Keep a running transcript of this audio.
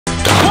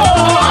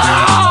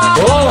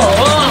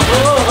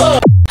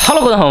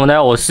们大家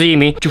好，我是一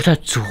鸣。就在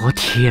昨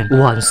天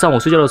晚上我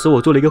睡觉的时候，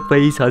我做了一个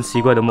非常奇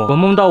怪的梦。我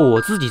梦到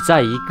我自己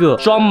在一个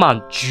装满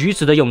橘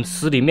子的泳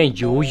池里面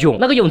游泳。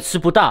那个泳池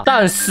不大，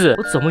但是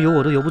我怎么游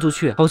我都游不出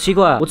去，好奇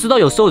怪啊！我知道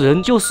有时候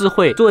人就是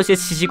会做一些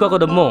奇奇怪怪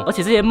的梦，而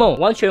且这些梦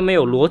完全没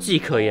有逻辑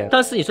可言。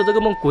但是你说这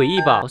个梦诡异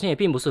吧，好像也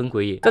并不是很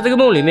诡异。在这个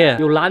梦里面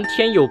有蓝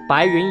天，有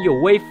白云，有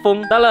微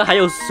风，当然还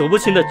有数不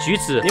清的橘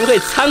子。你们可以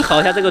参考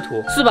一下这个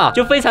图，是吧？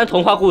就非常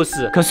童话故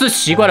事。可是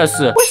奇怪的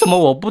是，为什么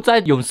我不在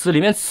泳池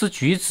里面吃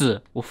橘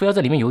子，我非要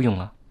在里面游泳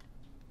啊？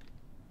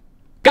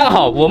刚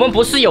好我们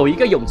不是有一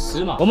个泳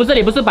池嘛，我们这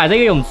里不是摆着一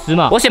个泳池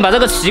嘛，我想把这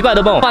个奇怪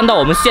的梦放到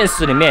我们现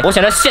实里面，我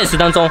想在现实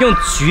当中用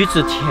橘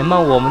子填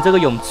满我们这个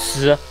泳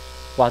池。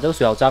哇，这个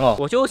水好脏哦！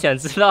我就想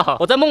知道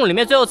我在梦里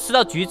面最后吃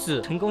到橘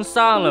子成功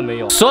上了没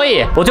有，所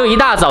以我就一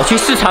大早去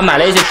市场买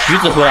了一些橘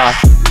子回来。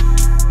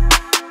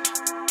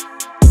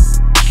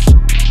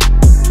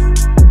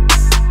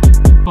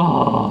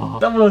哦，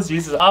这么多橘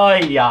子，哎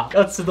呀，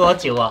要吃多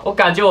久啊？我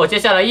感觉我接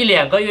下来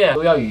1-2个月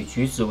都要以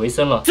橘子为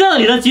生了。这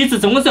里的橘子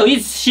总共是有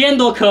1000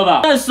多颗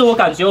吧，但是我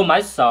感觉我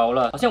买少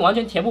了，好像完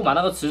全填不满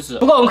那个池子。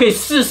不过我们可以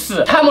试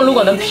试，它们如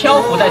果能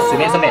漂浮在水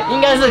面上面，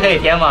应该是可以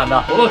填满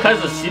的。我们开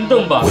始行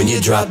动吧。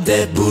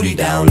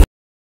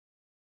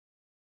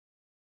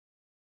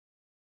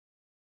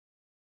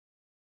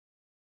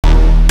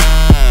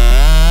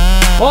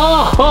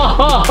哇哈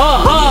哈哈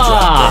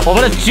哈！我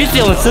们的橘子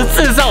泳池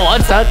制造完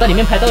成，在里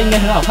面拍照应该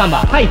很好看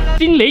吧？嗨，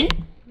精灵！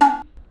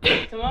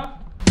什么？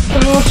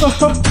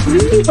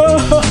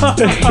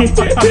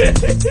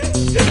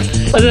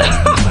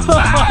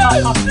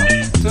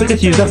这个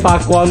橘子在发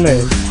光哎！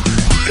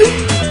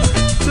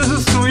这是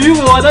属于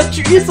我的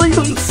橘子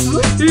泳池。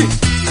1、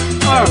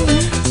2、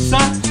3，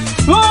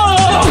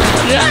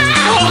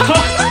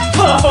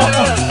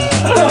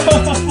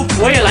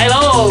我也来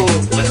喽！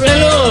我来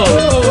喽！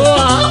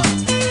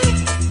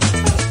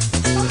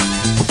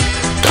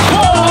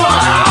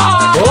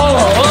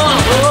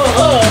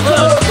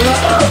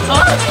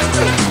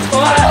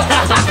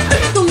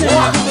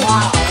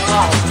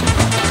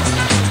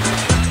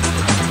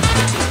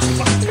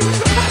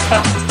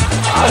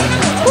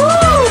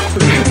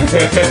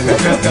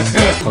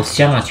好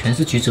香啊，全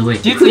是橘子味。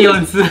橘子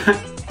泳池，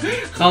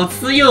好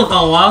吃又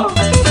好玩。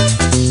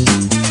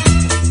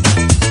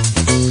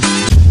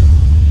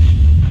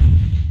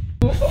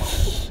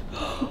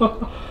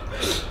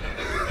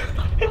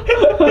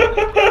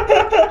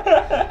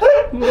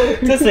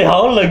这水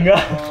好冷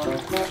啊！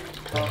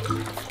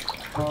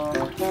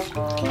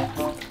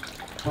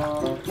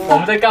我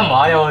们在干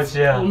嘛呀？我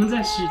去！我们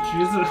在洗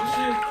橘子。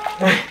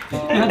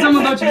你看这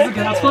么多橘子，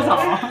给它搓澡，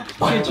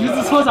给橘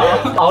子搓澡。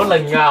好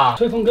冷啊！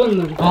吹风更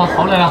冷。啊，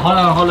好冷啊！好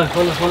冷啊！好冷！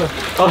好冷！好冷！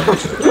好冷！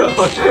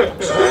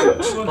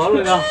好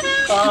冷啊！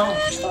啊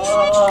啊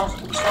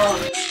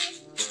啊！